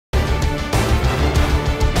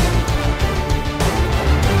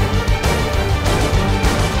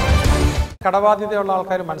കടബാധ്യതയുള്ള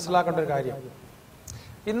ആൾക്കാർ മനസ്സിലാക്കേണ്ട ഒരു കാര്യം,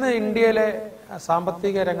 ഇന്ന് ഇന്ത്യയിലെ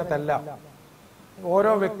സാമ്പത്തിക രംഗത്തെല്ലാം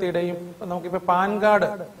ഓരോ വ്യക്തിയുടെയും നമുക്കിപ്പോൾ പാൻ കാർഡ്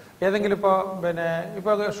ഏതെങ്കിലും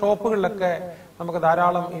ഇപ്പോൾ ഷോപ്പുകളിലൊക്കെ നമുക്ക്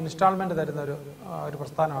ധാരാളം ഇൻസ്റ്റാൾമെന്റ് തരുന്ന ഒരു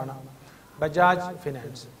പ്രസ്ഥാനമാണ് ബജാജ്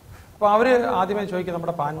ഫിനാൻസ്. അപ്പോൾ അവർ ആദ്യമേ ചോദിക്കുന്നത്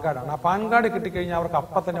നമ്മുടെ പാൻ കാർഡാണ്. ആ പാൻ കാർഡ് കിട്ടിക്കഴിഞ്ഞാൽ അവർക്ക്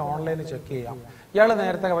അപ്പം തന്നെ ഓൺലൈനിൽ ചെക്ക് ചെയ്യാം. ഇയാൾ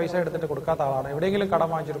നേരത്തെ പൈസ എടുത്തിട്ട് കൊടുക്കാത്ത ആളാണ്, എവിടെയെങ്കിലും കടം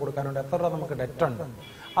വാങ്ങിച്ചിട്ട് കൊടുക്കാനുണ്ട്, എത്ര രൂപ നമുക്ക് ഡെറ്റ് ഉണ്ട്,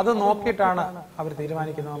 അത് നോക്കിയിട്ടാണ് അവർ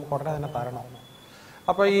തീരുമാനിക്കുന്നത് നമുക്ക് ഉടനെ തന്നെ തരണം.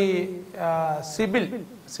 അപ്പോൾ ഈ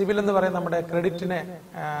സിബിൽ എന്ന് പറയുന്ന നമ്മുടെ ക്രെഡിറ്റിനെ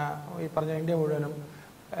ഈ പറഞ്ഞ ഇന്ത്യ മുഴുവനും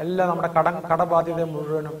എല്ലാം നമ്മുടെ കടബാധ്യത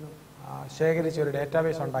മുഴുവനും ശേഖരിച്ച ഒരു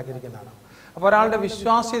ഡേറ്റാബേസ് ഉണ്ടാക്കിയിരിക്കുന്നതാണ്. അപ്പോൾ ഒരാളുടെ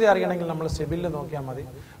വിശ്വാസ്യത അറിയണമെങ്കിൽ നമ്മൾ സിബിൽ നോക്കിയാൽ മതി.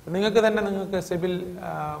 നിങ്ങൾക്ക് സിബിൽ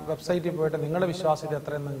വെബ്സൈറ്റിൽ പോയിട്ട് നിങ്ങളുടെ വിശ്വാസ്യത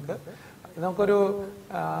എത്രയെന്ന് നമുക്കൊരു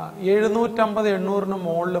 750-800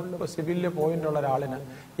 മുകളിൽ സിബിലിൽ പോയിന്റ് ഉള്ള ഒരാളിന്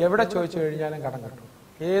എവിടെ ചോദിച്ചു കഴിഞ്ഞാലും കടം കിട്ടും.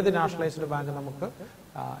 ഏത് നാഷണലൈസ്ഡ് ബാങ്ക് നമുക്ക്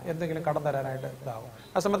എന്തെങ്കിലും കടം തരാനായിട്ട് ഇതാവും.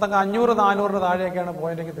 ആ സമയത്ത് 500-400 താഴെയൊക്കെയാണ്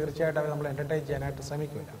പോയിന്റെങ്കിൽ തീർച്ചയായിട്ടും അവർ നമ്മൾ എന്റർടൈൻ ചെയ്യാനായിട്ട്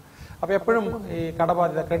ശ്രമിക്കില്ല. അപ്പോൾ എപ്പോഴും ഈ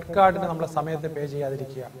കടബാധ്യത, ക്രെഡിറ്റ് കാർഡിന് നമ്മൾ സമയത്ത് പേ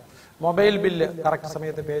ചെയ്യാതിരിക്കുക, മൊബൈൽ ബില്ല് കറക്റ്റ്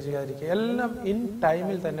സമയത്ത് പേ ചെയ്യാതിരിക്കുക, എല്ലാം ഇൻ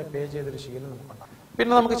ടൈമിൽ തന്നെ പേ ചെയ്തൊരു ശീലം നമുക്കുണ്ടാകും.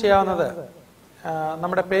 പിന്നെ നമുക്ക് ചെയ്യാവുന്നത്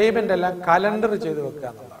നമ്മുടെ പേയ്മെന്റ് എല്ലാം കലണ്ടർ ചെയ്ത് വെക്കുക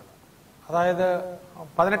എന്നുള്ളതാണ്. അതായത്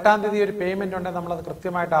 18-ാം തീയതി ഒരു പേയ്മെന്റ് ഉണ്ടെങ്കിൽ നമ്മളത്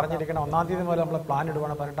കൃത്യമായിട്ട് അറിഞ്ഞിരിക്കണം. 1-ാം തീയതി മുതൽ നമ്മൾ പ്ലാൻ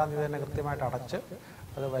ഇടുവാണ് 18-ാം തീയതി തന്നെ കൃത്യമായിട്ട് അടച്ച്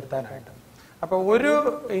അത് വരുത്താനായിട്ട്. അപ്പോൾ ഒരു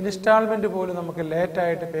ഇൻസ്റ്റാൾമെന്റ് പോലും നമുക്ക്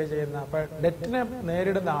ലേറ്റായിട്ട് പേ ചെയ്യുന്ന, അപ്പോൾ ഡെറ്റിനെ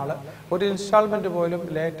നേരിടുന്ന ആള് ഒരു ഇൻസ്റ്റാൾമെന്റ് പോലും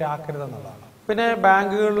ലേറ്റ് ആക്കരുതെന്നുള്ളതാണ്. പിന്നെ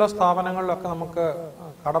ബാങ്കുകളിലോ സ്ഥാപനങ്ങളിലോ ഒക്കെ നമുക്ക്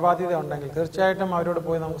കടബാധ്യത ഉണ്ടെങ്കിൽ തീർച്ചയായിട്ടും അവരോട്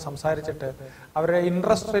പോയി നമുക്ക് സംസാരിച്ചിട്ട് അവരുടെ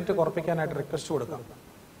ഇൻട്രസ്റ്റ് റേറ്റ് കുറപ്പിക്കാനായിട്ട് റിക്വസ്റ്റ് കൊടുക്കാം.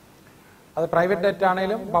 അത് പ്രൈവറ്റ് ഡെറ്റ്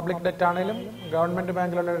ആണെങ്കിലും പബ്ലിക് ഡെറ്റ് ആണെങ്കിലും ഗവൺമെന്റ്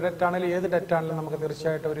ബാങ്കിലുള്ള ഡെറ്റ് ആണെങ്കിലും ഏത് ഡെറ്റ് ആണെങ്കിലും നമുക്ക്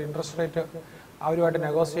തീർച്ചയായിട്ടും ഒരു ഇൻട്രസ്റ്റ് റേറ്റ് അവരുമായിട്ട്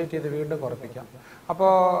നെഗോസിയേറ്റ് ചെയ്ത് വീണ്ടും കുറപ്പിക്കാം.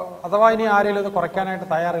 അപ്പോൾ അഥവാ ഇനി ആരെങ്കിലും ഇത് കുറയ്ക്കാനായിട്ട്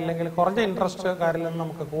തയ്യാറില്ലെങ്കിൽ കുറഞ്ഞ ഇൻട്രസ്റ്റുകാരിൽ നിന്ന്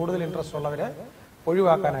നമുക്ക് കൂടുതൽ ഇൻട്രസ്റ്റ് ഉള്ളവരെ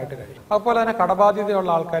ഒഴിവാക്കാനായിട്ട് കഴിയും. അതുപോലെ തന്നെ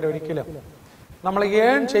കടബാധ്യതയുള്ള ആൾക്കാർ ഒരിക്കലും നമ്മൾ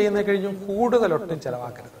ഏൺ ചെയ്യുന്ന കഴിഞ്ഞും കൂടുതലൊട്ടും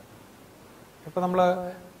ചിലവാക്കരുത്. ഇപ്പം നമ്മൾ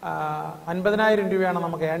 50,000 രൂപയാണ്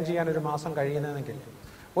നമുക്ക് ഏൺ ചെയ്യാൻ ഒരു മാസം കഴിയുന്നതെങ്കിൽ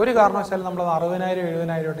ഒരു കാരണവശാലും നമ്മൾ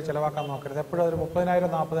 60,000-70,000 ആയിട്ട് ചിലവാക്കാൻ നോക്കരുത്. എപ്പോഴും ഒരു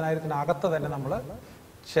 30,000-40,000 തന്നെ നമ്മൾ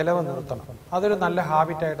ചെലവ് നിർത്തണം. അതൊരു നല്ല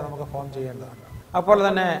ഹാബിറ്റായിട്ട് നമുക്ക് ഫോം ചെയ്യേണ്ടതാണ്. അതുപോലെ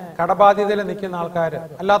തന്നെ കടബാധ്യതയിൽ നിൽക്കുന്ന ആൾക്കാർ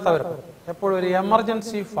അല്ലാത്തവർക്ക് എപ്പോഴും ഒരു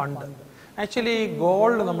എമർജൻസി ഫണ്ട്, ആക്ച്വലി ഈ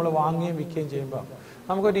ഗോൾഡ് നമ്മൾ വാങ്ങുകയും വിൽക്കുകയും ചെയ്യുമ്പോൾ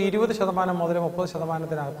നമുക്കൊരു 20% മുതൽ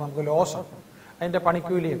 30% നമുക്ക് ലോസ്, അതിന്റെ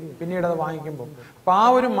പണിക്കൂലിയും പിന്നീട് അത് വാങ്ങിക്കുമ്പോൾ. അപ്പോൾ ആ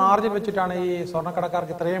ഒരു മാർജിൻ വെച്ചിട്ടാണ് ഈ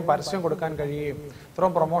സ്വർണ്ണക്കടക്കാർക്ക് ഇത്രയും പരസ്യം കൊടുക്കാൻ കഴിയുകയും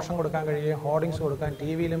ഇത്രയും പ്രൊമോഷൻ കൊടുക്കാൻ കഴിയുകയും ഹോർഡിങ്സ് കൊടുക്കാൻ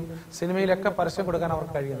ടി.വിയിലും സിനിമയിലൊക്കെ പരസ്യം കൊടുക്കാൻ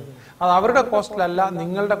അവർക്ക് കഴിയുന്നത്. അത് അവരുടെ കോസ്റ്റിലല്ല,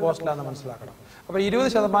 നിങ്ങളുടെ കോസ്റ്റിലാണെന്ന് മനസ്സിലാക്കണം. അപ്പോൾ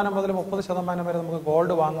 20% മുതൽ 30% വരെ നമുക്ക്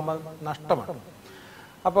ഗോൾഡ് വാങ്ങുമ്പോൾ നഷ്ടമാണ്.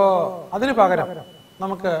 അപ്പോൾ അതിന് പകരം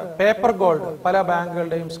നമുക്ക് പേപ്പർ ഗോൾഡ് പല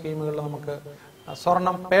ബാങ്കുകളുടെയും സ്കീമുകളിൽ നമുക്ക്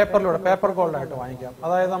സ്വർണം പേപ്പർ ഗോൾഡായിട്ട് വാങ്ങിക്കാം.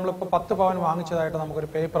 അതായത് നമ്മളിപ്പോൾ 10 പവൻ വാങ്ങിച്ചതായിട്ട് നമുക്കൊരു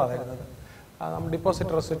പേപ്പർ തരുന്നത്, നമ്മൾ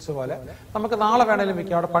ഡിപ്പോസിറ്റ് റെസിപ്റ്റ്സ് പോലെ നമുക്ക് നാളെ വേണേലും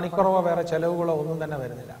വിൽക്കാം. അവിടെ പണിക്കുറവോ വേറെ ചെലവുകളോ ഒന്നും തന്നെ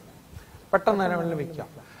വരുന്നില്ല, പെട്ടെന്ന് തന്നെ വേണമെങ്കിലും വിൽക്കാം.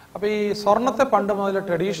 അപ്പോൾ ഈ സ്വർണത്തെ പണ്ട് മുതൽ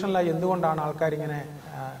ട്രഡീഷണലായി എന്തുകൊണ്ടാണ് ആൾക്കാരിങ്ങനെ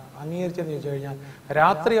അംഗീകരിച്ചതെന്ന് ചോദിച്ചു കഴിഞ്ഞാൽ,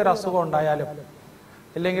 രാത്രി ഒരു അസുഖം ഉണ്ടായാലും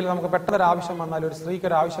ഇല്ലെങ്കിൽ നമുക്ക് പെട്ടെന്നൊരു ആവശ്യം വന്നാലും, ഒരു സ്ത്രീക്ക്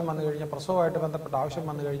ഒരു ആവശ്യം വന്നു കഴിഞ്ഞാൽ, പ്രസവമായിട്ട് ബന്ധപ്പെട്ട ആവശ്യം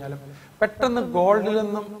വന്നു കഴിഞ്ഞാലും പെട്ടെന്ന് ഗോൾഡിൽ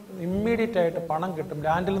നിന്നും ഇമ്മീഡിയറ്റ് ആയിട്ട് പണം കിട്ടും.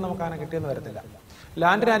 ലാൻഡിൽ നമുക്ക് അങ്ങനെ കിട്ടിയെന്ന് വരത്തില്ല.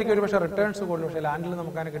 ലാൻഡിനായിരിക്കും ഒരു പക്ഷേ റിട്ടേൺസ് കൂടുതൽ, പക്ഷേ ലാൻഡിൽ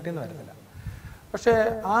നമുക്ക് അങ്ങനെ കിട്ടിയെന്ന് വരത്തില്ല. പക്ഷേ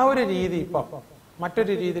ആ ഒരു രീതി ഇപ്പം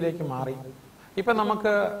മറ്റൊരു രീതിയിലേക്ക് മാറി. ഇപ്പം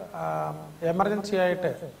നമുക്ക് എമർജൻസി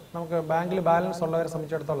ആയിട്ട് നമുക്ക് ബാങ്കിൽ ബാലൻസ് ഉള്ളവരെ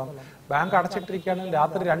സംബന്ധിച്ചിടത്തോളം ബാങ്ക് അടച്ചിട്ടിരിക്കുകയാണെങ്കിൽ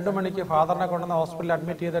രാത്രി 2 മണിക്ക് ഫാദറിനെ കൊണ്ടുവന്ന് ഹോസ്പിറ്റലിൽ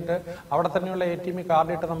അഡ്മിറ്റ് ചെയ്തിട്ട് അവിടെ തന്നെയുള്ള ATM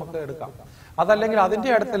കാർഡ് ഇട്ട് നമുക്ക് എടുക്കാം. അതല്ലെങ്കിൽ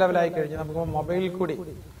അതിൻ്റെ അടുത്ത ലെവലായി കഴിഞ്ഞ് നമുക്ക് മൊബൈലിൽ കൂടി,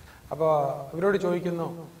 അപ്പോൾ ഇവരോട് ചോദിക്കുന്നു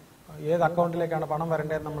ഏത് അക്കൗണ്ടിലേക്കാണ് പണം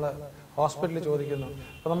വരേണ്ടതെന്ന് നമ്മൾ ഹോസ്പിറ്റലിൽ ചോദിക്കുന്നു.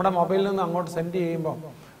 അപ്പോൾ നമ്മുടെ മൊബൈലിൽ നിന്ന് അങ്ങോട്ട് സെൻഡ് ചെയ്യുമ്പോൾ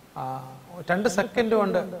 2 സെക്കൻഡ്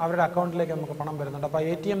കൊണ്ട് അവരുടെ അക്കൗണ്ടിലേക്ക് നമുക്ക് പണം വരുന്നുണ്ട്. അപ്പോൾ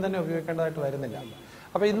ATM തന്നെ ഉപയോഗിക്കേണ്ടതായിട്ട് വരുന്നില്ല.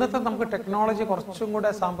 അപ്പോൾ ഇന്നത്തെ നമുക്ക് ടെക്നോളജി കുറച്ചും കൂടെ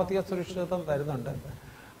സാമ്പത്തിക സുരക്ഷിതത്വം തരുന്നുണ്ട്.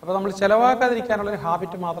 അപ്പോൾ നമ്മൾ ചിലവാക്കാതിരിക്കാനുള്ള ഒരു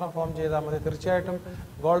ഹാബിറ്റ് മാത്രം ഫോം ചെയ്താൽ മതി. തീർച്ചയായിട്ടും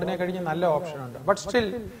ഗോൾഡിനെ കഴിഞ്ഞ് നല്ല ഓപ്ഷനുണ്ട്. ബട്ട് സ്റ്റിൽ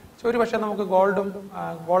ഒരു പക്ഷേ നമുക്ക്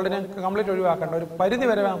ഗോൾഡിനെ കംപ്ലീറ്റ് ഒഴിവാക്കേണ്ട ഒരു പരിധി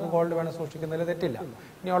വരെ നമുക്ക് ഗോൾഡ് വേണം സൂക്ഷിക്കുന്നതിൽ തെറ്റില്ല.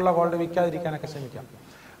 ഇനിയുള്ള ഗോൾഡ് വിൽക്കാതിരിക്കാനൊക്കെ ശ്രമിക്കാം.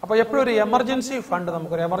 അപ്പോൾ എപ്പോഴും ഒരു എമർജൻസി ഫണ്ട്,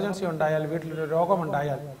 നമുക്കൊരു എമർജൻസി ഉണ്ടായാൽ, വീട്ടിലൊരു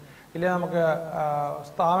രോഗമുണ്ടായാൽ, ഇല്ലെങ്കിൽ നമുക്ക്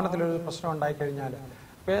സ്ഥാപനത്തിലൊരു പ്രശ്നം ഉണ്ടായിക്കഴിഞ്ഞാൽ,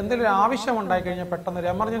 ഇപ്പോൾ എന്തെങ്കിലും ഒരു ആവശ്യം ഉണ്ടായിക്കഴിഞ്ഞാൽ പെട്ടെന്ന് ഒരു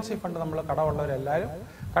എമർജൻസി ഫണ്ട് നമ്മൾ കടമുള്ളവരെല്ലാവരും,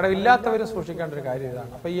 കടമില്ലാത്തവരും സൂക്ഷിക്കേണ്ട ഒരു കാര്യം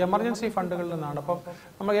ഇതാണ്. അപ്പോൾ ഈ എമർജൻസി ഫണ്ടുകളിൽ നിന്നാണ് അപ്പം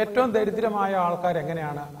നമ്മൾ ഏറ്റവും ദരിദ്രമായ ആൾക്കാർ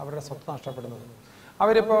എങ്ങനെയാണ് അവരുടെ സ്വത്ത് നഷ്ടപ്പെടുന്നത്.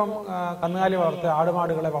 അവരിപ്പം കന്നുകാലി വളർത്തുക,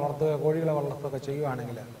 ആടുമാടുകളെ വളർത്തുക, കോഴികളെ വളർത്തുകയൊക്കെ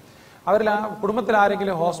ചെയ്യുകയാണെങ്കിൽ അവരിൽ കുടുംബത്തിൽ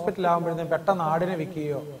ആരെങ്കിലും ഹോസ്പിറ്റലാകുമ്പോഴത്തേക്കും പെട്ടെന്ന് ആടിനെ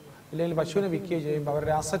വിൽക്കുകയോ ഇല്ലെങ്കിൽ പശുവിനെ വിൽക്കുകയോ ചെയ്യുമ്പോൾ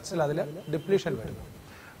അവരുടെ അസറ്റ്സിൽ അതിൽ ഡിപ്ലീഷൻ വരുന്നു.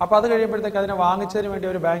 അപ്പോൾ അത് കഴിയുമ്പോഴത്തേക്ക് അതിനെ വാങ്ങിച്ചതിന് വേണ്ടി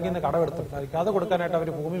ഒരു ബാങ്കിൽ നിന്ന് കടമെടുത്തിട്ടായിരിക്കും. അത് കൊടുക്കാനായിട്ട് അവർ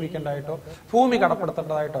ഭൂമി വിൽക്കേണ്ടതായിട്ടോ ഭൂമി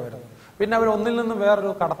കടപ്പെടുത്തേണ്ടതായിട്ടോ വരുന്നു. പിന്നെ അവർ ഒന്നിൽ നിന്നും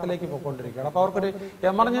വേറൊരു കടത്തിലേക്ക് പോയിക്കൊണ്ടിരിക്കുകയാണ്. അപ്പോൾ അവർക്കൊരു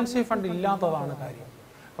എമർജൻസി ഫണ്ട് ഇല്ലാത്തതാണ് കാര്യം.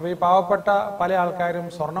 അപ്പോൾ ഈ പാവപ്പെട്ട പല ആൾക്കാരും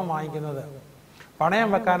സ്വർണം വാങ്ങിക്കുന്നത് പണയം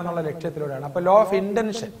വെക്കാനെന്നുള്ള ലക്ഷ്യത്തിലൂടെയാണ്. അപ്പോൾ law of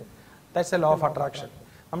intention, that's A law of attraction.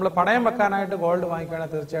 നമ്മൾ പണയം വെക്കാനായിട്ട് ഗോൾഡ്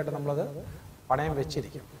വാങ്ങിക്കുകയാണെങ്കിൽ തീർച്ചയായിട്ടും നമ്മളത് പണയം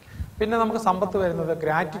വെച്ചിരിക്കും. പിന്നെ നമുക്ക് സമ്പത്ത് വരുന്നത്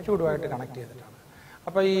ഗ്രാറ്റിറ്റ്യൂഡുമായിട്ട് കണക്ട് ചെയ്തിട്ടാണ്.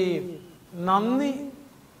 അപ്പോൾ ഈ നന്ദി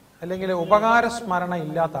അല്ലെങ്കിൽ ഉപകാരസ്മരണ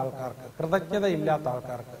ഇല്ലാത്ത ആൾക്കാർക്ക്, കൃതജ്ഞത ഇല്ലാത്ത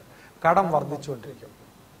ആൾക്കാർക്ക് കടം വർദ്ധിച്ചുകൊണ്ടിരിക്കും.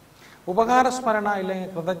 ഉപകാരസ്മരണ ഇല്ലെങ്കിൽ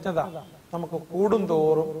കൃതജ്ഞത നമുക്ക് കൂടും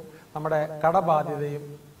തോറും നമ്മുടെ കടബാധ്യതയും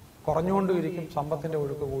കുറഞ്ഞുകൊണ്ടിരിക്കും, സമ്പത്തിന്റെ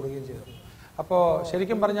ഒഴുക്ക് കൂടുകയും ചെയ്തു. അപ്പോൾ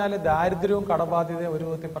ശരിക്കും പറഞ്ഞാൽ ദാരിദ്ര്യവും കടബാധ്യതയും ഒരു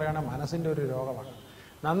വിധത്തിൽ പറയുകയാണെങ്കിൽ മനസ്സിന്റെ ഒരു രോഗമാണ്.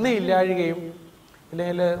 നന്ദി ഇല്ലാഴുകയും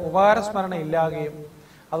ഇല്ലെങ്കിൽ ഉപകാരസ്മരണ ഇല്ലാകുകയും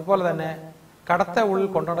അതുപോലെ തന്നെ കടത്തെ ഉള്ളിൽ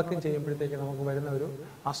കൊണ്ടുനടക്കുകയും ചെയ്യുമ്പോഴത്തേക്ക് നമുക്ക് വരുന്ന ഒരു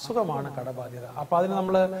അസുഖമാണ് കടബാധ്യത. അപ്പോൾ അതിന്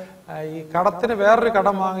നമ്മൾ ഈ കടത്തിന് വേറൊരു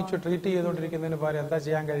കടം വാങ്ങിച്ചു ട്രീറ്റ് ചെയ്തുകൊണ്ടിരിക്കുന്നതിന് പകരം എന്താ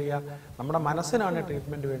ചെയ്യാൻ കഴിയുക? നമ്മുടെ മനസ്സിനാണ്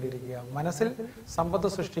ട്രീറ്റ്മെന്റ് വേണ്ടിയിരിക്കുക. മനസ്സിൽ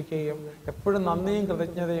സമ്പത്ത് സൃഷ്ടിക്കുകയും എപ്പോഴും നന്ദിയും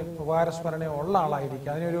കൃതജ്ഞതയും ഉപകാരസ്മരണയും ഉള്ള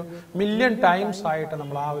ആളായിരിക്കുക. അതിനൊരു മില്യൺ ടൈംസ് ആയിട്ട്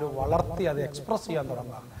നമ്മൾ ആ ഒരു വളർത്തി അത് എക്സ്പ്രസ് ചെയ്യാൻ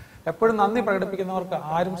തുടങ്ങുക. എപ്പോഴും നന്ദി പ്രകടിപ്പിക്കുന്നവർക്ക്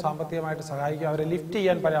ആരും സാമ്പത്തികമായിട്ട് സഹായിക്കും, അവരെ ലിഫ്റ്റ്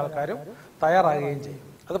ചെയ്യാൻ പല ആൾക്കാരും തയ്യാറാകുകയും ചെയ്യും.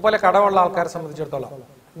 അതുപോലെ കടമുള്ള ആൾക്കാരെ സംബന്ധിച്ചിടത്തോളം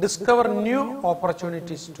discover new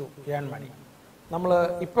opportunities to earn മണി. നമ്മൾ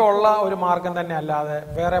ഇപ്പോൾ ഉള്ള ഒരു മാർഗം തന്നെ അല്ലാതെ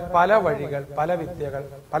വേറെ പല വഴികൾ, പല വിദ്യകൾ,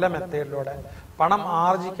 പല മെത്തേഡിലൂടെ പണം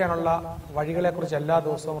ആർജിക്കാനുള്ള വഴികളെക്കുറിച്ച് എല്ലാ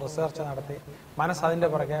ദിവസവും റിസർച്ച് നടത്തി മനസ്സ് അതിൻ്റെ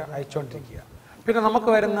പുറകെ അയച്ചുകൊണ്ടിരിക്കുക. പിന്നെ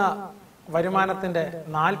നമുക്ക് വരുന്ന വരുമാനത്തിന്റെ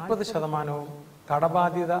 40%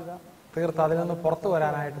 കടബാധ്യത തീർത്ത് അതിൽ നിന്ന് പുറത്തു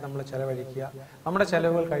വരാനായിട്ട് നമ്മൾ ചെലവഴിക്കുക. നമ്മുടെ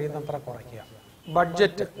ചെലവുകൾ കഴിയുന്നത്ര കുറയ്ക്കുക.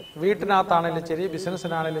 ബഡ്ജറ്റ്, വീട്ടിനകത്താണെങ്കിലും ശരി,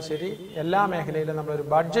 ബിസിനസ്സിനാണെങ്കിലും ശരി, എല്ലാ മേഖലയിലും നമ്മളൊരു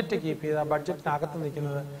ബഡ്ജറ്റ് കീപ്പ് ചെയ്ത് ആ ബഡ്ജറ്റിനകത്ത്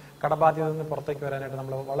നിൽക്കുന്നത് കടബാധ്യത നിന്ന് പുറത്തേക്ക് വരാനായിട്ട്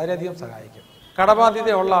നമ്മൾ വളരെയധികം സഹായിക്കും.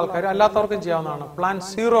 കടബാധ്യതയുള്ള ആൾക്കാർ അല്ലാത്തവർക്കും ചെയ്യാവുന്നതാണ് പ്ലാൻ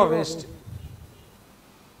സീറോ വേസ്റ്റ്.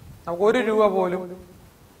 നമുക്ക് ₹1 പോലും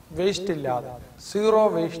വേസ്റ്റ് ഇല്ലാതെ സീറോ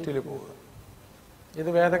വേസ്റ്റിൽ പോവുക. ഇത്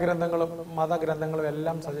വേദഗ്രന്ഥങ്ങളും മതഗ്രന്ഥങ്ങളും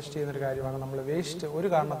എല്ലാം സജസ്റ്റ് ചെയ്യുന്നൊരു കാര്യമാണ്. നമ്മൾ വേസ്റ്റ് ഒരു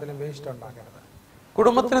കാരണത്തിലും വേസ്റ്റ് ഉണ്ടാക്കരുത്.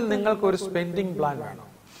 കുടുംബത്തിന് നിങ്ങൾക്ക് ഒരു സ്പെൻഡിങ് പ്ലാൻ വേണം.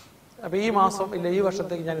 അപ്പൊ ഈ മാസം ഇല്ല, ഈ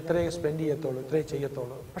വർഷത്തേക്ക് ഞാൻ ഇത്രയും സ്പെൻഡ് ചെയ്യത്തുള്ളൂ, ഇത്രയും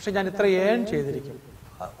ചെയ്യത്തുള്ളൂ, പക്ഷെ ഞാൻ ഇത്ര ഏൺ ചെയ്തിരിക്കും.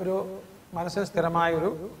 ഒരു മനസ്സിന് സ്ഥിരമായ ഒരു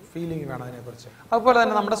ഫീലിംഗ് വേണം അതിനെക്കുറിച്ച്. അതുപോലെ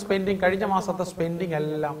തന്നെ നമ്മുടെ സ്പെൻഡിങ്, കഴിഞ്ഞ മാസത്തെ സ്പെൻഡിങ്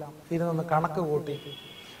എല്ലാം ഇതിനൊന്ന് കണക്ക് കൂട്ടി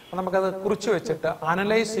നമുക്കത് കുറിച്ച് വെച്ചിട്ട്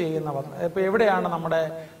അനലൈസ് ചെയ്യുന്നവർ ഇപ്പൊ എവിടെയാണ് നമ്മുടെ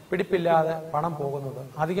പിടിപ്പില്ലാതെ പണം പോകുന്നത്,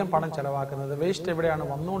 അധികം പണം ചെലവാക്കുന്നത്, വേസ്റ്റ് എവിടെയാണ്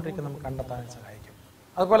വന്നുകൊണ്ടിരിക്കുന്നത് നമുക്ക് കണ്ടെത്താൻ സഹായിക്കും.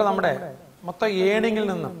 അതുപോലെ നമ്മുടെ മൊത്തം ഏണിങ്ങിൽ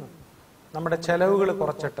നിന്ന് നമ്മുടെ ചെലവുകൾ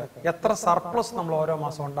കുറച്ചിട്ട് എത്ര സർപ്ലസ് നമ്മൾ ഓരോ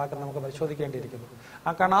മാസം ഉണ്ടാക്കുന്നത് നമുക്ക് പരിശോധിക്കേണ്ടിയിരിക്കുന്നു.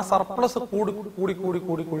 കാരണം ആ സർപ്ലസ് കൂടി കൂടി കൂടി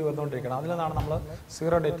കൂടി കൂടി വന്നുകൊണ്ടിരിക്കണം. അതിൽ നിന്നാണ് നമ്മൾ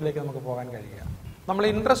സീറോ ഡെറ്റിലേക്ക് നമുക്ക് പോകാൻ കഴിയുക. നമ്മൾ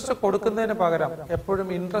ഇൻട്രസ്റ്റ് കൊടുക്കുന്നതിന് പകരം എപ്പോഴും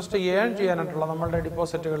ഇൻട്രസ്റ്റ് ഏൺ ചെയ്യാനായിട്ടുള്ള നമ്മളുടെ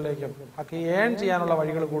ഡിപ്പോസിറ്റുകളിലേക്കും ഒക്കെ ഏൺ ചെയ്യാനുള്ള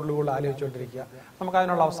വഴികൾ കൂടുതൽ ആലോചിച്ചുകൊണ്ടിരിക്കുക. നമുക്ക്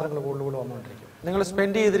അതിനുള്ള അവസരങ്ങൾ കൂടുതൽ വന്നുകൊണ്ടിരിക്കും. നിങ്ങൾ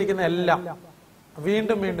സ്പെൻഡ് ചെയ്തിരിക്കുന്ന എല്ലാം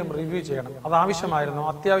വീണ്ടും വീണ്ടും റിവ്യൂ ചെയ്യണം. അത് ആവശ്യമായിരുന്നോ,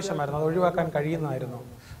 അത്യാവശ്യമായിരുന്നോ, അത് ഒഴിവാക്കാൻ കഴിയുന്നതായിരുന്നോ?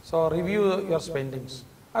 So review your spendings.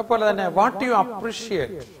 അതുപോലെ തന്നെ what you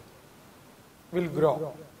appreciate will grow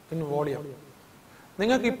in volume.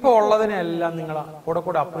 നിങ്ങൾക്ക് ഇപ്പോൾ ഉള്ളതിനെല്ലാം നിങ്ങൾ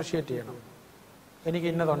കൂടെ അപ്രീഷിയേറ്റ് ചെയ്യണം. എനിക്ക്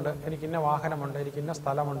ഇന്നതുണ്ട്, എനിക്ക് ഇന്ന വാഹനമുണ്ട്, എനിക്ക് ഇന്ന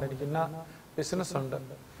സ്ഥലമുണ്ട്, എനിക്ക് ഇന്ന ബിസിനസ് ഉണ്ട്,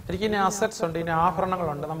 എനിക്ക് ഇന്ന അസറ്റ്സ് ഉണ്ട്, ഇന്ന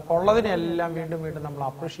ആഭരണങ്ങളുണ്ട്. നമുക്കുള്ളതിനെല്ലാം വീണ്ടും വീണ്ടും നമ്മൾ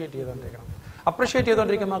അപ്രീഷിയേറ്റ് ചെയ്തുകൊണ്ടിരിക്കണം. അപ്രീഷിയേറ്റ്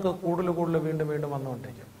ചെയ്തുകൊണ്ടിരിക്കുമ്പോൾ നമുക്ക് കൂടുതൽ വീണ്ടും വീണ്ടും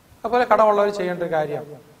വന്നുകൊണ്ടിരിക്കും. അതുപോലെ കടമുള്ളവർ ചെയ്യേണ്ട ഒരു കാര്യം,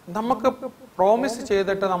 നമുക്ക് പ്രോമിസ്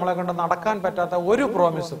ചെയ്തിട്ട് നമ്മളെ കൊണ്ട് നടക്കാൻ പറ്റാത്ത ഒരു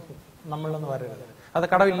പ്രോമിസും നമ്മളിൽ നിന്ന് വരരുത്. അത്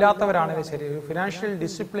കടമില്ലാത്തവരാണെങ്കിലും ശരി, ഒരു ഫിനാൻഷ്യൽ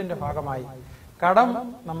ഡിസിപ്ലിന്റെ ഭാഗമായി കടം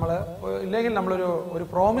നമ്മൾ ഇല്ലെങ്കിൽ നമ്മളൊരു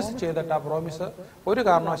പ്രോമിസ് ചെയ്തിട്ട് ആ പ്രോമിസ് ഒരു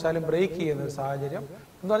കാരണവശാലും ബ്രേക്ക് ചെയ്യുന്ന ഒരു സാഹചര്യം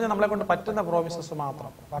എന്ന് പറഞ്ഞാൽ നമ്മളെ കൊണ്ട് പറ്റുന്ന പ്രോമിസസ്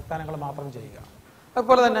മാത്രം, വാഗ്ദാനങ്ങൾ മാത്രം ചെയ്യുക.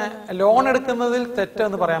 അതുപോലെ തന്നെ ലോൺ എടുക്കുന്നതിൽ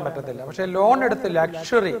തെറ്റെന്ന് പറയാൻ പറ്റത്തില്ല. പക്ഷെ ലോൺ എടുത്ത്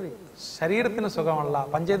ലക്ഷറി, ശരീരത്തിന് സുഖമുള്ള,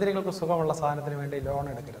 പഞ്ചേന്ദ്രിയങ്ങൾക്ക് സുഖമുള്ള സാധനത്തിന് വേണ്ടി ലോൺ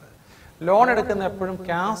എടുക്കരുത്. ലോൺ എടുക്കുന്ന എപ്പോഴും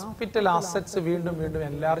ക്യാപിറ്റൽ അസറ്റ്സ് വീണ്ടും വീണ്ടും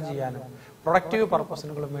എൻലാർജ് ചെയ്യാനും പ്രൊഡക്റ്റീവ്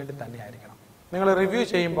പർപ്പസിനുകളും വേണ്ടി തന്നെയായിരിക്കണം. നിങ്ങൾ റിവ്യൂ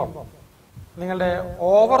ചെയ്യുമ്പോൾ നിങ്ങളുടെ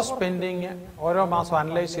ഓവർ സ്പെൻഡിങ് ഓരോ മാസം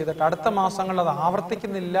അനലൈസ് ചെയ്തിട്ട് അടുത്ത മാസങ്ങളിൽ അത്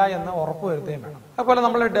ആവർത്തിക്കുന്നില്ല എന്ന് ഉറപ്പുവരുത്തുകയും വേണം. അതുപോലെ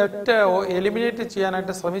നമ്മൾ ഡെറ്റ് എലിമിനേറ്റ്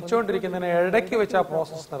ചെയ്യാനായിട്ട് ശ്രമിച്ചുകൊണ്ടിരിക്കുന്നതിന് ഇടയ്ക്ക് വെച്ച് ആ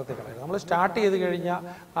പ്രോസസ്സ് നിർത്തി കളയുക. നമ്മൾ സ്റ്റാർട്ട് ചെയ്ത് കഴിഞ്ഞാൽ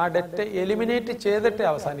ആ ഡെറ്റ് എലിമിനേറ്റ് ചെയ്തിട്ടേ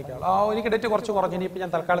അവസാനിക്കാവുള്ളൂ. എനിക്ക് ഡെറ്റ് കുറച്ച് കുറഞ്ഞു, ഇനിയിപ്പോൾ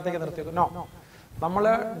ഞാൻ തൽക്കാലത്തേക്ക് നിർത്തിയെന്നോ. നമ്മൾ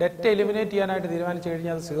ഡെറ്റ് എലിമിനേറ്റ് ചെയ്യാനായിട്ട് തീരുമാനിച്ചു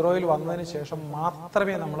കഴിഞ്ഞാൽ അത് സീറോയിൽ വന്നതിന് ശേഷം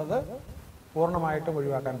മാത്രമേ നമ്മളത് പൂർണ്ണമായിട്ടും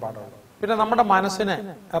ഒഴിവാക്കാൻ പാടുള്ളൂ. പിന്നെ നമ്മുടെ മനസ്സിനെ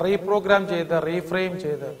റീപ്രോഗ്രാം ചെയ്ത് റീഫ്രെയിം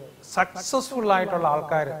ചെയ്ത് സക്സസ്ഫുൾ ആയിട്ടുള്ള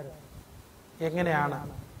ആൾക്കാർ എങ്ങനെയാണ്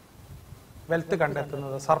വെൽത്ത്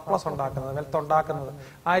കണ്ടെത്തുന്നത്, സർപ്ലസ് ഉണ്ടാക്കുന്നത്, വെൽത്ത് ഉണ്ടാക്കുന്നത്,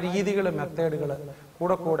 ആ രീതികൾ, മെത്തേഡുകൾ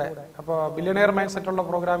കൂടെ. അപ്പോൾ ബില്യണിയർ മൈൻഡ് സെറ്റ് ഉള്ള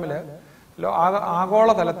പ്രോഗ്രാമിൽ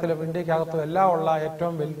ആഗോളതലത്തിലും ഇന്ത്യക്കകത്തും എല്ലാം ഉള്ള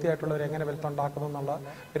ഏറ്റവും വെൽത്തി ആയിട്ടുള്ളവർ എങ്ങനെ വെൽത്ത് ഉണ്ടാക്കുന്നു എന്നുള്ള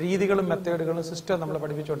രീതികളും മെത്തേഡുകളും സിസ്റ്റം നമ്മൾ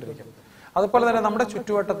പഠിപ്പിച്ചുകൊണ്ടിരിക്കും. അതുപോലെ തന്നെ നമ്മുടെ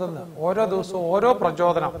ചുറ്റുവട്ടത്തു നിന്ന് ഓരോ ദിവസവും ഓരോ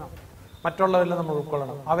പ്രചോദനം മറ്റുള്ളവരിൽ നമ്മൾ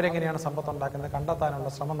ഉൾക്കൊള്ളണം. അവരെങ്ങനെയാണ് സമ്പത്ത് ഉണ്ടാക്കുന്നത് കണ്ടെത്താനുള്ള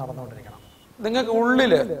ശ്രമം നടന്നുകൊണ്ടിരിക്കണം. നിങ്ങൾക്ക്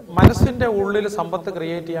മനസ്സിന്റെ ഉള്ളിൽ സമ്പത്ത്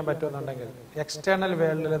ക്രിയേറ്റ് ചെയ്യാൻ പറ്റുമെന്നുണ്ടെങ്കിൽ എക്സ്റ്റേണൽ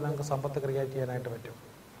വേൾഡിൽ നിങ്ങൾക്ക് സമ്പത്ത് ക്രിയേറ്റ് ചെയ്യാനായിട്ട് പറ്റും.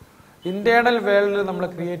 ഇന്റേണൽ വേൾഡിൽ നമ്മൾ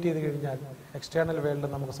ക്രിയേറ്റ് ചെയ്ത് കഴിഞ്ഞാൽ എക്സ്റ്റേണൽ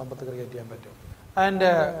വേൾഡിൽ നമുക്ക് സമ്പത്ത് ക്രിയേറ്റ് ചെയ്യാൻ പറ്റും. And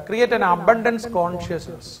create an abundance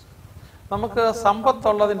consciousness. നമുക്ക്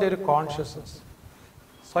സമ്പത്തുള്ളതിന്റെ ഒരു കോൺഷ്യസ്നസ്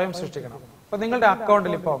സ്വയം സൃഷ്ടിക്കണം. അപ്പൊ നിങ്ങളുടെ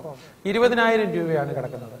അക്കൗണ്ടിൽ ഇപ്പോൾ 20,000 രൂപയാണ്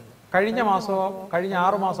കിടക്കുന്നത്. കഴിഞ്ഞ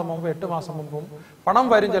 6 മാസം മുമ്പ് 8 മാസം മുമ്പും പണം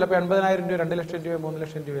വരും. ചിലപ്പോൾ 80,000 രൂപ, 2 ലക്ഷം രൂപ, 3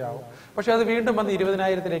 ലക്ഷം രൂപയാവും. പക്ഷെ അത് വീണ്ടും വന്ന്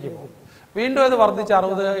 20,000-ലേക്ക് പോകും. വീണ്ടും അത് വർദ്ധിച്ച്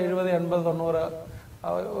 60, 70, 80, 90,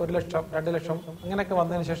 1 ലക്ഷം, 2 ലക്ഷം അങ്ങനെയൊക്കെ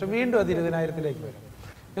വന്നതിന് ശേഷം വീണ്ടും അത് 20,000-ലേക്ക് വരും.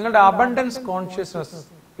 നിങ്ങളുടെ അബണ്ടൻസ് കോൺഷ്യസ്നസ്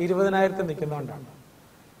 20,000-ൽ നിൽക്കുന്നതുകൊണ്ടാണ്.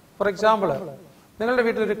 ഫോർ എക്സാമ്പിൾ, നിങ്ങളുടെ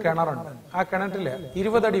വീട്ടിലൊരു കിണറുണ്ട്. ആ കിണറ്റിൽ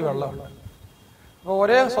 20 അടി വെള്ളമുണ്ട്. അപ്പോൾ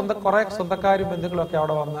കുറെ സ്വന്തക്കാരും ബന്ധുക്കളും ഒക്കെ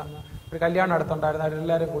അവിടെ വന്ന് ഒരു കല്യാണം അടുത്തുണ്ടായിരുന്നു.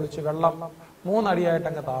 അവരെല്ലാവരും കുളിച്ച് വെള്ളം 3 അടിയായിട്ട്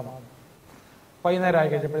അങ്ങ് താന്നു. വൈകുന്നേരം ആയി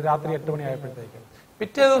കഴിഞ്ഞപ്പോൾ രാത്രി 8 മണി ആയപ്പോഴത്തേക്കും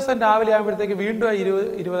പിറ്റേ ദിവസം രാവിലെ ആകുമ്പോഴത്തേക്ക് വീണ്ടും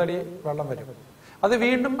 20 അടി വെള്ളം വരും. അത്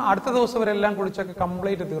വീണ്ടും അടുത്ത ദിവസം വരെല്ലാം കുളിച്ചൊക്കെ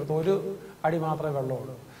കംപ്ലീറ്റ് തീർത്തു. 1 അടി മാത്രമേ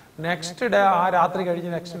വെള്ളമുള്ളൂ. നെക്സ്റ്റ് ഡേ, ആ രാത്രി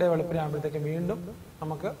കഴിഞ്ഞ് നെക്സ്റ്റ് ഡേ വെളുപ്പിനാകുമ്പോഴത്തേക്കും വീണ്ടും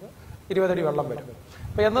നമുക്ക് 20 അടി വെള്ളം വരും.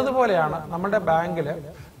 അപ്പൊ എന്നതുപോലെയാണ് നമ്മുടെ ബാങ്കിൽ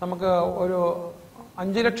നമുക്ക് ഒരു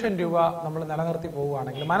 5 ലക്ഷം രൂപ നമ്മൾ നിലനിർത്തി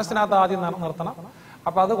പോവുകയാണെങ്കിൽ മനസ്സിനകത്ത് ആദ്യം നിർത്തണം.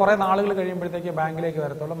 അപ്പൊ അത് കുറെ നാളുകൾ കഴിയുമ്പോഴത്തേക്ക് ബാങ്കിലേക്ക്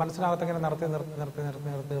വരത്തുള്ളൂ. മനസ്സിനകത്ത് ഇങ്ങനെ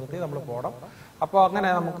നിർത്തി നമ്മൾ പോകണം. അപ്പോൾ അങ്ങനെ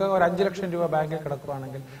നമുക്ക് ഒരു 5 ലക്ഷം രൂപ ബാങ്കിൽ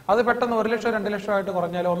കിടക്കുകയാണെങ്കിൽ അത് പെട്ടെന്ന് 1 ലക്ഷം 2 ലക്ഷമായിട്ട്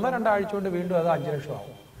കുറഞ്ഞാൽ 1-2 ആഴ്ച കൊണ്ട് വീണ്ടും അത് 5 ലക്ഷം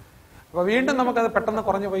ആവും. അപ്പൊ വീണ്ടും നമുക്കത് പെട്ടെന്ന്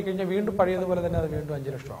കുറഞ്ഞു പോയി കഴിഞ്ഞാൽ വീണ്ടും പഴയതുപോലെ തന്നെ അത് വീണ്ടും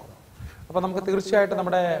 5 ലക്ഷം ആവും. അപ്പൊ നമുക്ക് തീർച്ചയായിട്ടും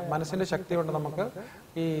നമ്മുടെ മനസ്സിന്റെ ശക്തി കൊണ്ട് നമുക്ക്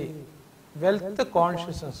ഈ വെൽത്ത്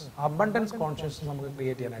കോൺഷ്യസ്നസ്, അബണ്ടൻസ് കോൺഷ്യസ്നസ് നമുക്ക്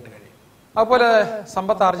ക്രിയേറ്റ് ചെയ്യാനായിട്ട് കഴിയും. അതുപോലെ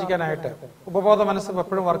സമ്പത്ത് ആർജിക്കാനായിട്ട് ഉപബോധ മനസ്സ്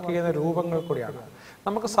എപ്പോഴും വർക്ക് ചെയ്യുന്ന രൂപങ്ങൾ കൂടിയാണ്.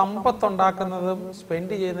 നമുക്ക് സമ്പത്ത് ഉണ്ടാക്കുന്നതും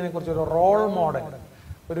സ്പെൻഡ് ചെയ്യുന്നതിനെ കുറിച്ച് ഒരു റോൾ മോഡൽ,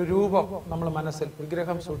 ഒരു രൂപം നമ്മൾ മനസ്സിൽ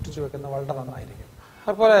വിഗ്രഹം സൂക്ഷിച്ചു വെക്കുന്നത് വളരെ നന്നായിരിക്കും.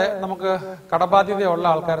 അതുപോലെ നമുക്ക് കടബാധ്യതയുള്ള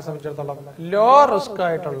ആൾക്കാരെ സംബന്ധിച്ചിടത്തോളം ലോ റിസ്ക്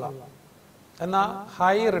ആയിട്ടുള്ള എന്നാൽ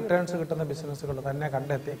ഹൈ റിട്ടേൺസ് കിട്ടുന്ന ബിസിനസ്സുകൾ തന്നെ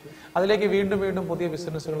കണ്ടെത്തി അതിലേക്ക് വീണ്ടും വീണ്ടും പുതിയ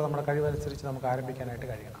ബിസിനസ്സുകൾ നമ്മുടെ കഴിവനുസരിച്ച് നമുക്ക് ആരംഭിക്കാനായിട്ട്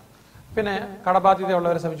കഴിയണം. പിന്നെ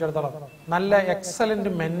കടബാധ്യതയുള്ളവരെ സംബന്ധിച്ചിടത്തോളം നല്ല എക്സലന്റ്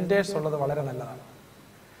മെന്റേഴ്സ് ഉള്ളത് വളരെ നല്ലതാണ്.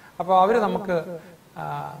 അപ്പോൾ അവർ നമുക്ക്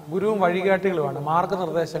ഗുരുവും വഴികാട്ടികളുമാണ്.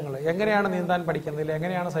 മാർഗനിർദ്ദേശങ്ങൾ, എങ്ങനെയാണ് നീന്താൻ പഠിക്കുന്നത്,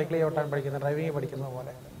 എങ്ങനെയാണ് സൈക്കിൾ ചവിട്ടാൻ പഠിക്കുന്നത്, ഡ്രൈവിംഗ് പഠിക്കുന്നത്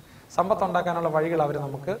പോലെ സമ്പത്ത് ഉണ്ടാക്കാനുള്ള വഴികൾ അവർ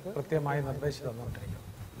നമുക്ക് കൃത്യമായി നിർദ്ദേശിച്ചു തന്നുകൊണ്ടിരിക്കും.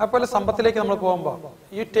 അതുപോലെ സമ്പത്തിലേക്ക് നമ്മൾ പോകുമ്പോൾ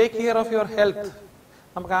you take care of your health.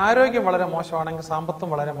 നമുക്ക് ആരോഗ്യം വളരെ മോശമാണെങ്കിൽ സമ്പത്തും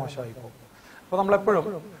വളരെ മോശമായി പോകും. അപ്പോൾ നമ്മളെപ്പോഴും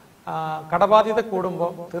കടബാധ്യത കൂടുമ്പോൾ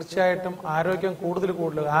തീർച്ചയായിട്ടും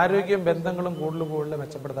ആരോഗ്യം ബന്ധങ്ങളും കൂടുതൽ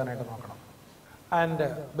മെച്ചപ്പെടുത്താനായിട്ട് നോക്കണം. And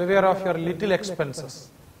beware of your little expenses.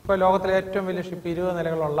 ഇപ്പോൾ ലോകത്തിലെ ഏറ്റവും വലിയ ഷിപ്പ് 20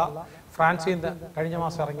 നിലകളുള്ള ഫ്രാൻസിൽ നിന്ന് കഴിഞ്ഞ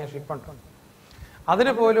മാസം ഇറങ്ങിയ ഷിപ്പുണ്ട്.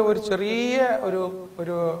 അതിന് പോലും ഒരു ചെറിയ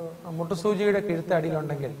ഒരു മുട്ടുസൂചിയുടെ കിഴുത്ത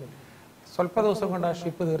അടിയിലുണ്ടെങ്കിൽ സ്വല്പ ദിവസം കൊണ്ട് ആ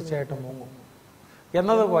ഷിപ്പ് തീർച്ചയായിട്ടും മുങ്ങും.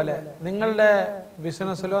 എന്നതുപോലെ നിങ്ങളുടെ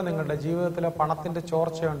ബിസിനസ്സിലോ നിങ്ങളുടെ ജീവിതത്തിലോ പണത്തിന്റെ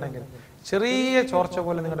ചോർച്ചയുണ്ടെങ്കിൽ ചെറിയ ചോർച്ച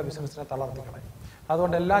പോലെ നിങ്ങളുടെ ബിസിനസ്സിനെ തളർത്തിക്കളയും.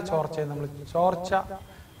 അതുകൊണ്ട് എല്ലാ ചോർച്ചയും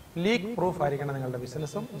ലീക്ക് പ്രൂഫ് ആയിരിക്കണം നിങ്ങളുടെ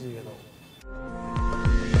ബിസിനസ്സും ജീവിതവും.